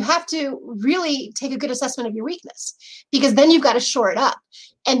 you have to really take a good assessment of your weakness, because then you've got to shore it up,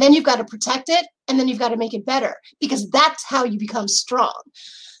 and then you've got to protect it, and then you've got to make it better, because that's how you become strong.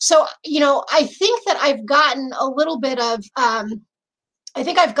 So, I think that I've gotten a little bit of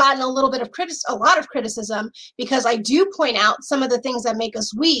a lot of criticism because I do point out some of the things that make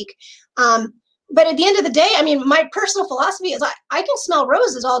us weak. But at the end of the day, my personal philosophy is I can smell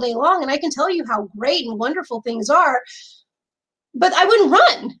roses all day long, and I can tell you how great and wonderful things are, but I wouldn't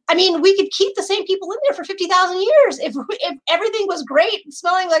run. I mean, we could keep the same people in there for 50,000 years. If everything was great,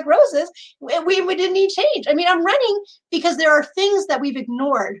 smelling like roses, we didn't need change. I mean, I'm running because there are things that we've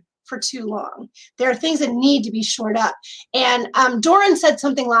ignored for too long. There are things that need to be shored up. And Doran said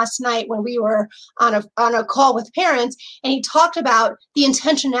something last night when we were on a call with parents, and he talked about the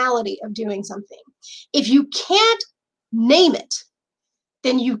intentionality of doing something. If you can't name it,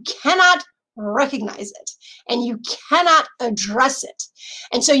 then you cannot recognize it, and you cannot address it.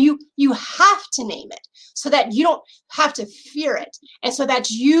 And so you have to name it so that you don't have to fear it, and so that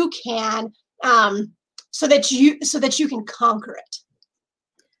you can so that you can conquer it.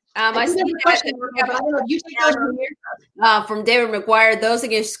 I see from David McGuire, those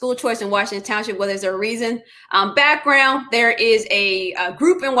against school choice in Washington Township, well, there's a reason. Background, there is a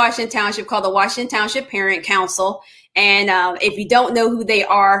group in Washington Township called the Washington Township Parent Council. And if you don't know who they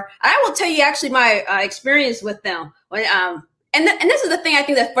are, I will tell you actually my experience with them. And this is the thing I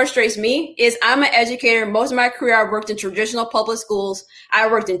think that frustrates me is I'm an educator. Most of my career, I worked in traditional public schools. I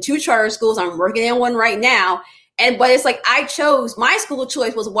worked in 2 charter schools. I'm working in one right now. But it's like I chose, my school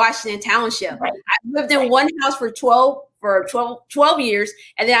choice was Washington Township. Right. I lived in one house for 12 years.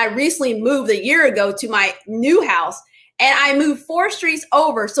 And then I recently moved a year ago to my new house. And I moved 4 streets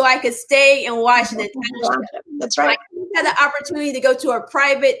over so I could stay in Washington Township. That's right. I had the opportunity to go to a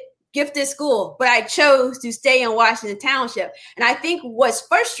private gifted school, but I chose to stay in Washington Township. And I think what's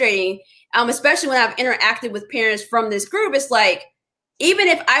frustrating, especially when I've interacted with parents from this group, is like, even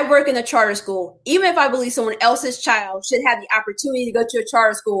if I work in a charter school, even if I believe someone else's child should have the opportunity to go to a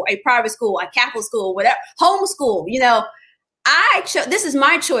charter school, a private school, a Catholic school, whatever, homeschool, this is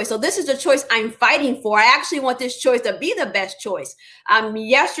my choice. So this is the choice I'm fighting for. I actually want this choice to be the best choice.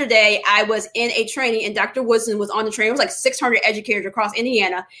 Yesterday, I was in a training and Dr. Woodson was on the training. It was like 600 educators across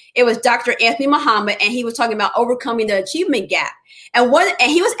Indiana. It was Dr. Anthony Muhammad, and he was talking about overcoming the achievement gap. And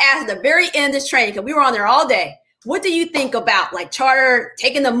he was asked at the very end of this training, because we were on there all day, what do you think about like charter,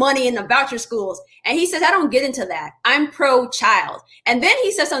 taking the money in the voucher schools? And he says, I don't get into that. I'm pro-child. And then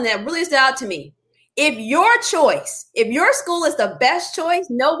he said something that really stood out to me. If your school is the best choice,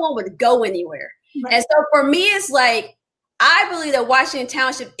 no one would go anywhere. Right. And so for me, it's like, I believe that Washington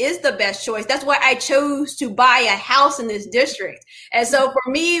Township is the best choice. That's why I chose to buy a house in this district. And so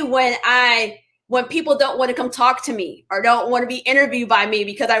for me, when people don't want to come talk to me or don't want to be interviewed by me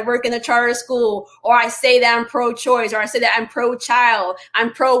because I work in a charter school, or I say that I'm pro-choice, or I say that I'm pro-child,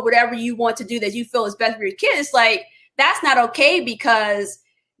 I'm pro whatever you want to do that you feel is best for your kids, it's like, that's not okay, because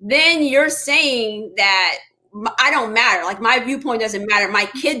then you're saying that I don't matter. Like, my viewpoint doesn't matter. My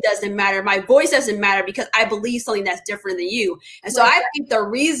kid doesn't matter. My voice doesn't matter because I believe something that's different than you. And so I think the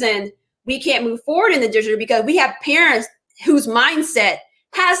reason we can't move forward in the district because we have parents whose mindset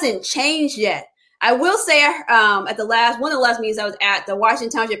hasn't changed yet. I will say at one of the last meetings I was at, the Washington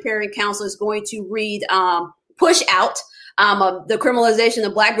Township Parent Council is going to read Push Out, the criminalization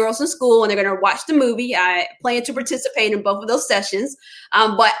of Black girls in school, and they're going to watch the movie. I plan to participate in both of those sessions.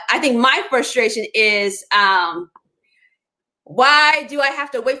 But I think my frustration is, why do I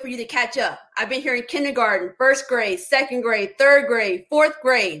have to wait for you to catch up? I've been here in kindergarten, first grade, second grade, third grade, fourth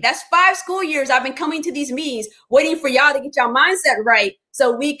grade. That's 5 school years I've been coming to these meetings, waiting for y'all to get your mindset right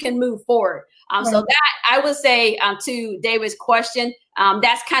so we can move forward. So that, I would say, to David's question,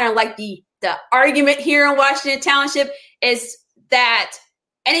 that's kind of like the argument here in Washington Township is that,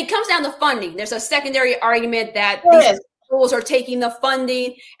 and it comes down to funding. There's a secondary argument that these schools are taking the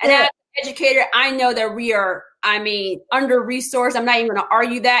funding. And as an educator, I know that we are, under-resourced. I'm not even going to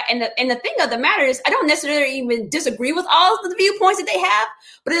argue that. And the thing of the matter is, I don't necessarily even disagree with all of the viewpoints that they have,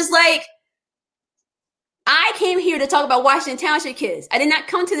 but it's like, I came here to talk about Washington Township kids. I did not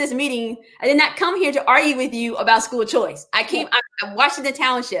come to this meeting. I did not come here to argue with you about school choice. I'm Washington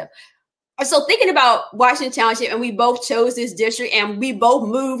Township. So thinking about Washington Township, and we both chose this district and we both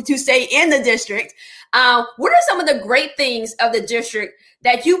moved to stay in the district. What are some of the great things of the district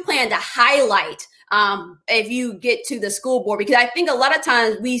that you plan to highlight if you get to the school board? Because I think a lot of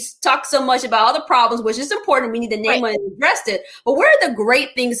times we talk so much about all the problems, which is important. We need to name one and address it. But what are the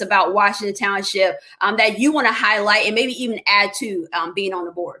great things about Washington Township that you want to highlight and maybe even add to being on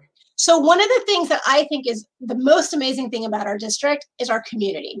the board? So one of the things that I think is the most amazing thing about our district is our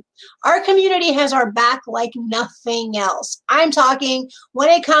community. Our community has our back like nothing else. I'm talking when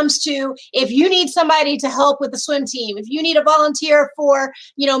it comes to, if you need somebody to help with the swim team, if you need a volunteer for,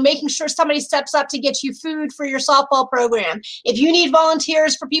 making sure somebody steps up to get you food for your softball program, if you need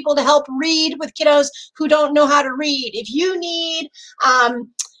volunteers for people to help read with kiddos who don't know how to read, if you need,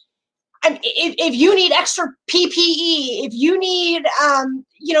 if you need extra PPE, if you need,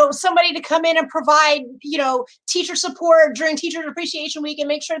 somebody to come in and provide, teacher support during Teacher Appreciation Week and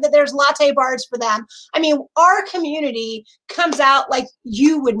make sure that there's latte bars for them. I mean, our community comes out like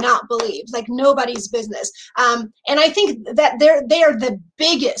you would not believe, like nobody's business. And I think that they are the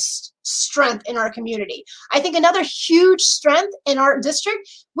biggest strength in our community. I think another huge strength in our district,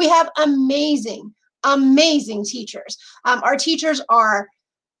 we have amazing teachers. Our teachers are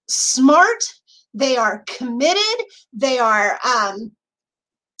smart, they are committed, they are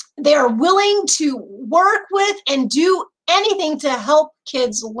willing to work with and do anything to help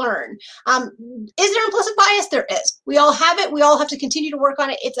kids learn. Is there implicit bias? There is. We all have it. We all have to continue to work on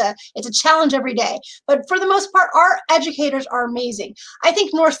it. It's a challenge every day. But for the most part, our educators are amazing. I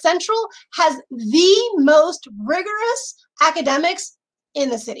think North Central has the most rigorous academics in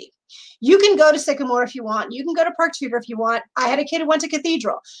the city. You can go to Sycamore if you want. You can go to Park Tudor if you want. I had a kid who went to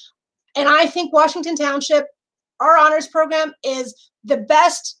Cathedral. And I think Washington Township, our honors program is the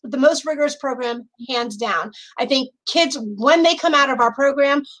best, the most rigorous program, hands down. I think kids, when they come out of our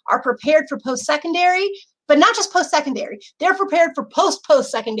program, are prepared for post-secondary, but not just post-secondary. They're prepared for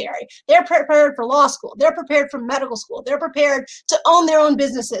post-secondary. They're prepared for law school. They're prepared for medical school. They're prepared to own their own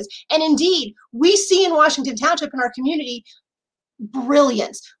businesses. And indeed, we see in Washington Township, in our community,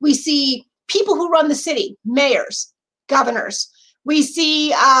 brilliance. We see people who run the city, mayors, governors. We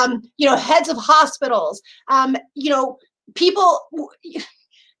see, heads of hospitals, people.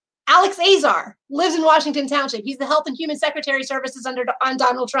 Alex Azar lives in Washington Township. He's the Health and Human Secretary Services on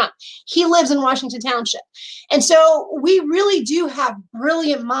Donald Trump. He lives in Washington Township. And so we really do have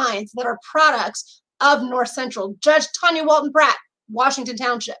brilliant minds that are products of North Central. Judge Tanya Walton Pratt, Washington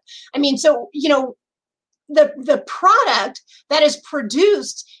Township. I mean, so, the product that is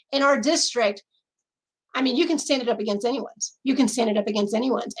produced in our district, I mean, you can stand it up against anyone's. You can stand it up against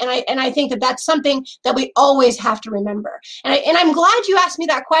anyone's. And I think that that's something that we always have to remember. And I'm glad you asked me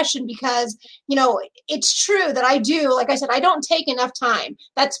that question because, it's true that I do, like I said, I don't take enough time.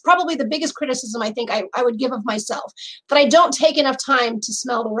 That's probably the biggest criticism I think I would give of myself, that I don't take enough time to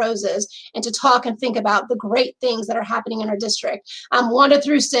smell the roses and to talk and think about the great things that are happening in our district. Wanda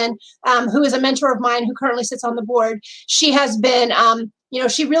Thruston, who is a mentor of mine who currently sits on the board, she has been,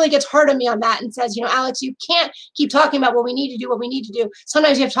 she really gets hard on me on that and says, Alex, you can't keep talking about what we need to do.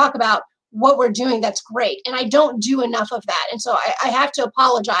 Sometimes you have to talk about what we're doing that's great. And I don't do enough of that. And so I have to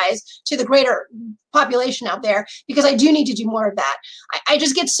apologize to the greater population out there because I do need to do more of that. I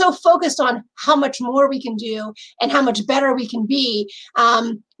just get so focused on how much more we can do and how much better we can be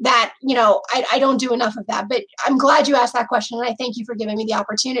that, I don't do enough of that. But I'm glad you asked that question. And I thank you for giving me the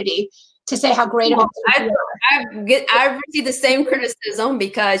opportunity to say how great I've received the same criticism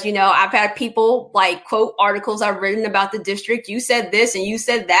because, I've had people quote articles I've written about the district. You said this and you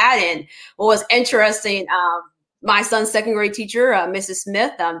said that. And what was interesting, my son's second grade teacher, Mrs.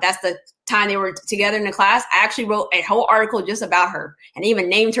 Smith, that's the time they were together in the class. I actually wrote a whole article just about her and even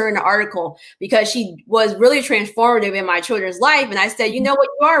named her in the article because she was really transformative in my children's life. And I said, you know what,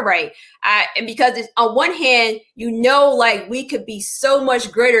 you are right. And because on one hand, we could be so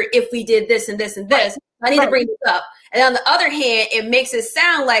much greater if we did this and this and this. I need to bring this up. And on the other hand, it makes it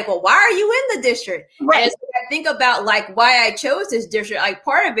sound like, well, why are you in the district? Right. And so I think about why I chose this district,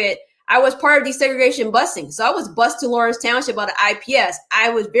 part of it, I was part of desegregation busing. So I was bused to Lawrence Township out of IPS. I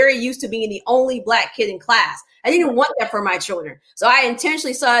was very used to being the only Black kid in class. I didn't want that for my children. So I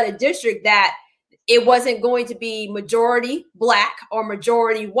intentionally saw a district that it wasn't going to be majority Black or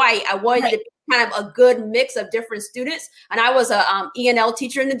majority white. I wanted to be kind of a good mix of different students. And I was a ENL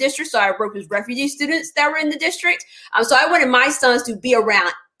teacher in the district. So I worked with refugee students that were in the district. So I wanted my sons to be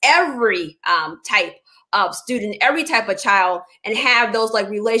around every type of student, every type of child, and have those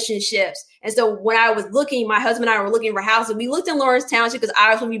relationships. And so when I was looking, my husband and I were looking for houses. We looked in Lawrence Township because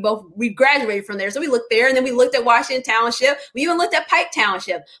obviously we graduated from there. So we looked there, and then we looked at Washington Township. We even looked at Pike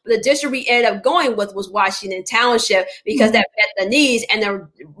Township. But the district we ended up going with was Washington Township because that met the needs. And the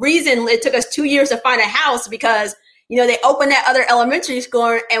reason it took us 2 years to find a house because they opened that other elementary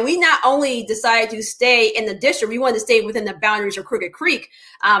school, and we not only decided to stay in the district, we wanted to stay within the boundaries of Crooked Creek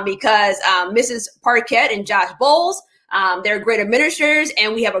because Mrs. Parquette and Josh Bowles, they're great administrators,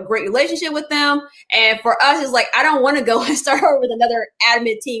 and we have a great relationship with them. And for us, it's I don't want to go and start over with another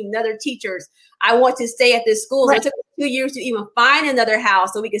admin team, another teachers. I want to stay at this school. Right. So it took 2 years to even find another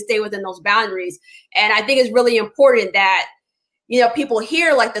house so we could stay within those boundaries. And I think it's really important that people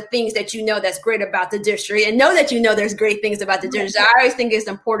hear the things that that's great about the district and know that there's great things about the district. So I always think it's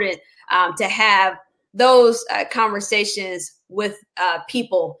important to have those conversations with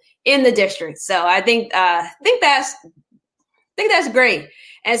people in the district. So I think that's great.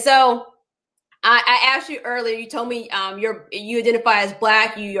 And so I asked you earlier, you told me you identify as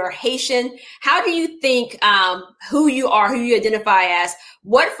Black, you're Haitian. How do you think who you are, who you identify as,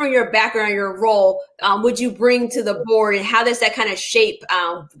 what from your background, your role, would you bring to the board, and how does that kind of shape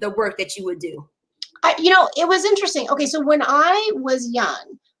the work that you would do? It was interesting. Okay, so when I was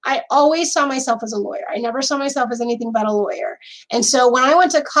young, I always saw myself as a lawyer. I never saw myself as anything but a lawyer. And so when I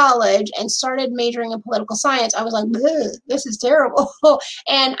went to college and started majoring in political science, I was like, this is terrible.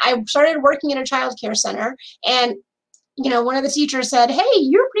 And I started working in a child care center. And, one of the teachers said, hey,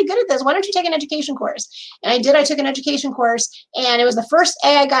 you're pretty good at this. Why don't you take an education course? And I did. I took an education course, and it was the first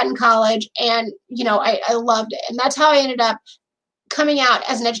A I got in college. And, I loved it. And that's how I ended up coming out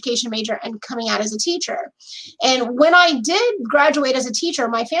as an education major and coming out as a teacher. And when I did graduate as a teacher,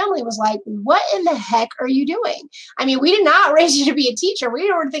 my family was like, what in the heck are you doing? I mean, we did not raise you to be a teacher. We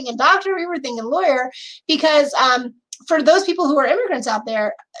were thinking doctor, we were thinking lawyer, because for those people who are immigrants out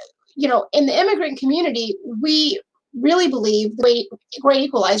there, in the immigrant community, we really believe the great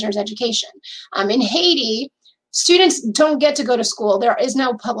equalizer is education. In Haiti, students don't get to go to school. There is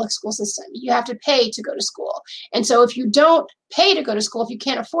no public school system. You have to pay to go to school. And so if you don't pay to go to school, if you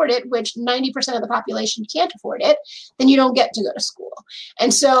can't afford it, which 90% of the population can't afford it, then you don't get to go to school.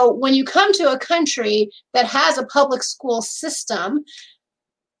 And so when you come to a country that has a public school system,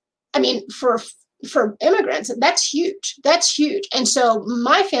 I mean, for immigrants, that's huge. That's huge. And so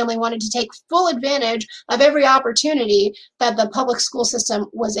my family wanted to take full advantage of every opportunity that the public school system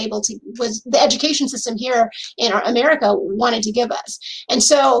was the education system here in America wanted to give us. And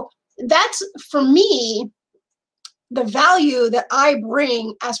so that's, for me, the value that I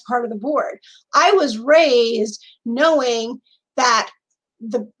bring as part of the board. I was raised knowing that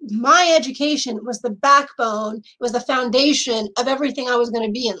my education was the backbone, was the foundation of everything I was going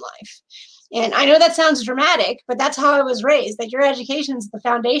to be in life. And I know that sounds dramatic, but that's how I was raised, that your education is the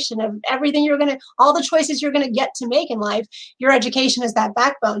foundation of everything all the choices you're going to get to make in life. Your education is that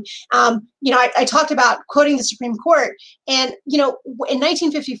backbone. I talked about quoting the Supreme Court, and, in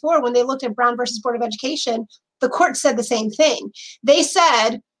 1954, when they looked at Brown versus Board of Education, the court said the same thing. They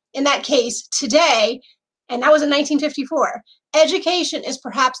said in that case today, and that was in 1954, education is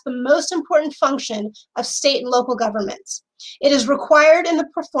perhaps the most important function of state and local governments. It is required in the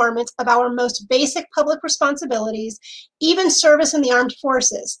performance of our most basic public responsibilities, even service in the armed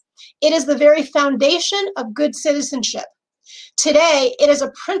forces. It is the very foundation of good citizenship. Today, it is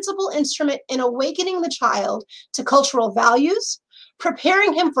a principal instrument in awakening the child to cultural values,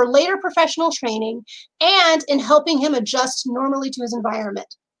 preparing him for later professional training, and in helping him adjust normally to his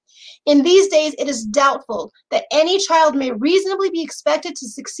environment. In these days, it is doubtful that any child may reasonably be expected to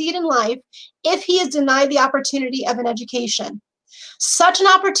succeed in life if he is denied the opportunity of an education. Such an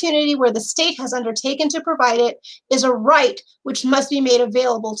opportunity, where the state has undertaken to provide it, is a right which must be made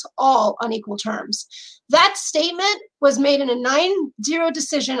available to all on equal terms. That statement was made in a 9-0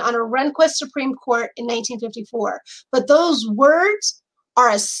 decision on a Rehnquist Supreme Court in 1954. But those words are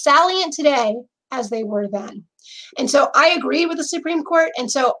as salient today as they were then. And so I agree with the Supreme Court. And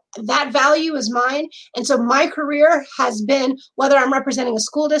so that value is mine. And so my career has been, whether I'm representing a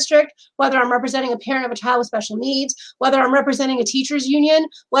school district, whether I'm representing a parent of a child with special needs, whether I'm representing a teachers union,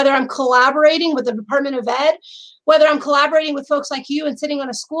 whether I'm collaborating with the Department of Ed, whether I'm collaborating with folks like you and sitting on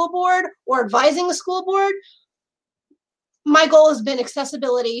a school board or advising the school board, my goal has been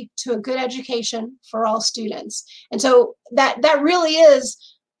accessibility to a good education for all students. And so that really is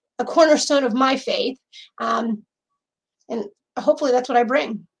a cornerstone of my faith. And hopefully that's what I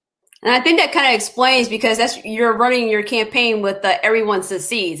bring. And I think that kind of explains, because you're running your campaign with the everyone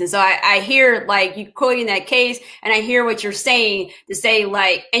succeeds. And so I hear like you quoting that case, and I hear what you're saying to say,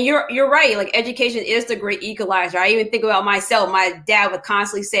 like, and you're right. Like, education is the great equalizer. I even think about myself. My dad would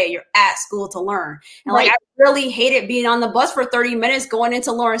constantly say, you're at school to learn. And right. Like, I really hated being on the bus for 30 minutes going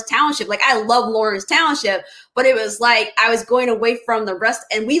into Lawrence Township. Like, I love Lawrence Township, but it was like I was going away from the rest,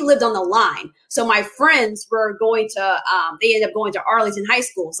 and we lived on the line. So my friends were going to, they ended up going to Arlington High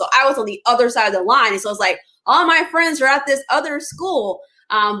School. So I was on the other side of the line. And so it's like, all my friends are at this other school.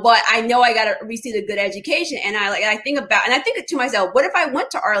 But I know I got to receive a good education. And I think to myself, what if I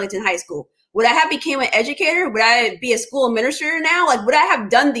went to Arlington High School? Would I have become an educator? Would I be a school administrator now? Like, would I have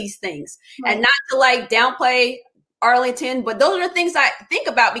done these things? Right. And not to like downplay Arlington, but those are the things I think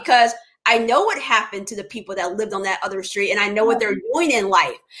about, because I know what happened to the people that lived on that other street, and I know what they're doing in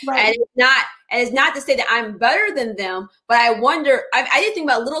life. Right. And it's not to say that I'm better than them, but I wonder, I did think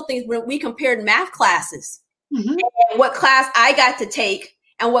about little things when we compared math classes, and what class I got to take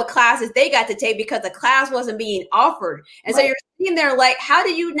and what classes they got to take, because the class wasn't being offered. And so you're sitting there like, how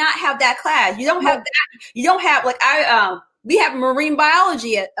do you not have that class? You don't have that. You don't have, like, we have marine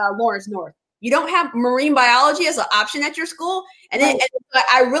biology at Lawrence North. you don't have marine biology as an option at your school. And then and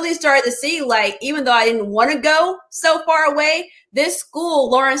I really started to see, like, even though I didn't want to go so far away, this school,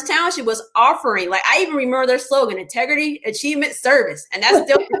 Lawrence Township, was offering, like, I even remember their slogan, integrity, achievement, service. And that's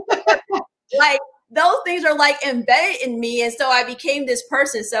still like, those things are like embedded in me. And so I became this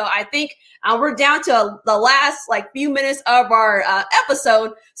person. So I think we're down to the last like few minutes of our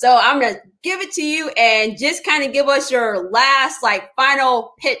episode. So I'm going to give it to you and just kind of give us your last like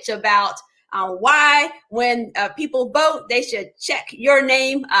final pitch about why when people vote, they should check your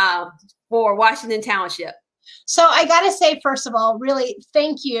name for Washington Township. So I got to say, first of all, really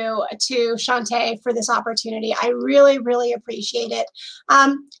thank you to Shantae for this opportunity. I really, really appreciate it.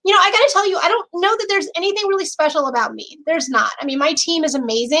 You know, I got to tell you, I don't know that there's anything really special about me. There's not. I mean, my team is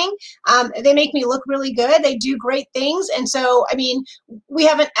amazing. They make me look really good. They do great things. And so, I mean, we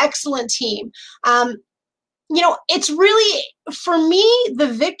have an excellent team. You know, it's really, for me, the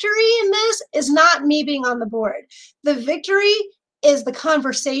victory in this is not me being on the board. The victory is the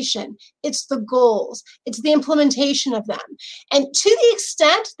conversation, it's the goals, it's the implementation of them. And to the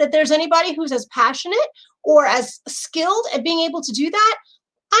extent that there's anybody who's as passionate or as skilled at being able to do that,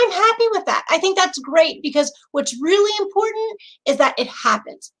 I'm happy with that. I think that's great, because what's really important is that it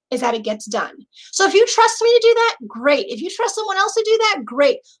happens, is that it gets done. So if you trust me to do that, great. If you trust someone else to do that,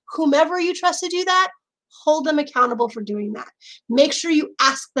 great. Whomever you trust to do that, hold them accountable for doing that. Make sure you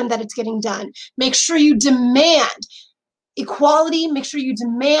ask them that it's getting done. Make sure you demand equality, make sure you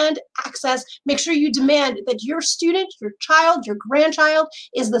demand access, make sure you demand that your student, your child, your grandchild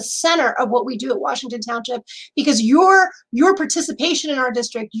is the center of what we do at Washington Township, because your participation in our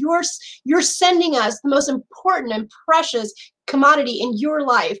district, you're sending us the most important and precious commodity in your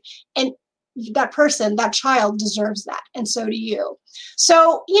life. And that person, that child deserves that. And so do you.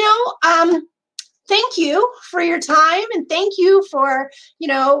 So, you know, thank you for your time, and thank you for, you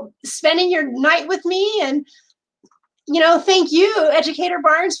know, spending your night with me. And you know, thank you, Educator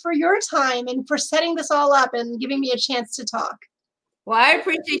Barnes, for your time and for setting this all up and giving me a chance to talk. Well, I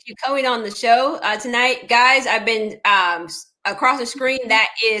appreciate you coming on the show tonight. Guys, I've been across the screen. That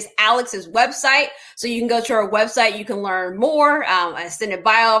is Alex's website. So you can go to her website. You can learn more. I sent a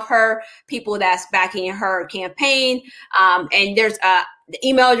bio of her, people that's backing her campaign. And there's the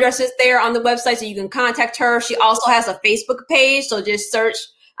email addresses there on the website, so you can contact her. She also has a Facebook page. So just search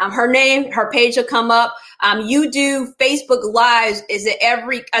her name, her page will come up. You do Facebook Lives. Is it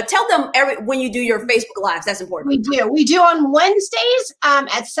tell them when you do your Facebook Lives. That's important. We do on Wednesdays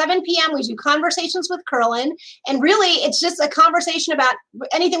at 7 p.m. We do Conversations with Curlin. And really, it's just a conversation about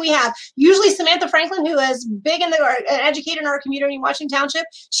anything we have. Usually Samantha Franklin, who is big in an educator in our community in Washington Township,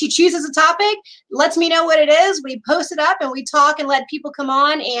 she chooses a topic, lets me know what it is. We post it up and we talk and let people come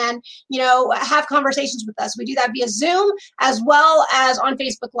on and, you know, have conversations with us. We do that via Zoom as well as on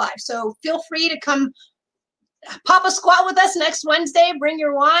Facebook Live. So feel free to come pop a squat with us next Wednesday. Bring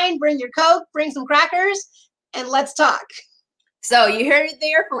your wine, bring your Coke, bring some crackers, and let's talk. So you heard it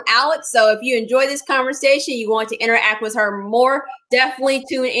there from Alex. So if you enjoy this conversation, you want to interact with her more, definitely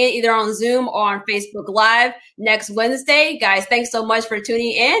tune in either on Zoom or on Facebook Live next Wednesday. Guys, thanks so much for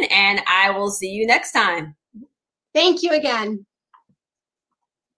tuning in, and I will see you next time. Thank you again.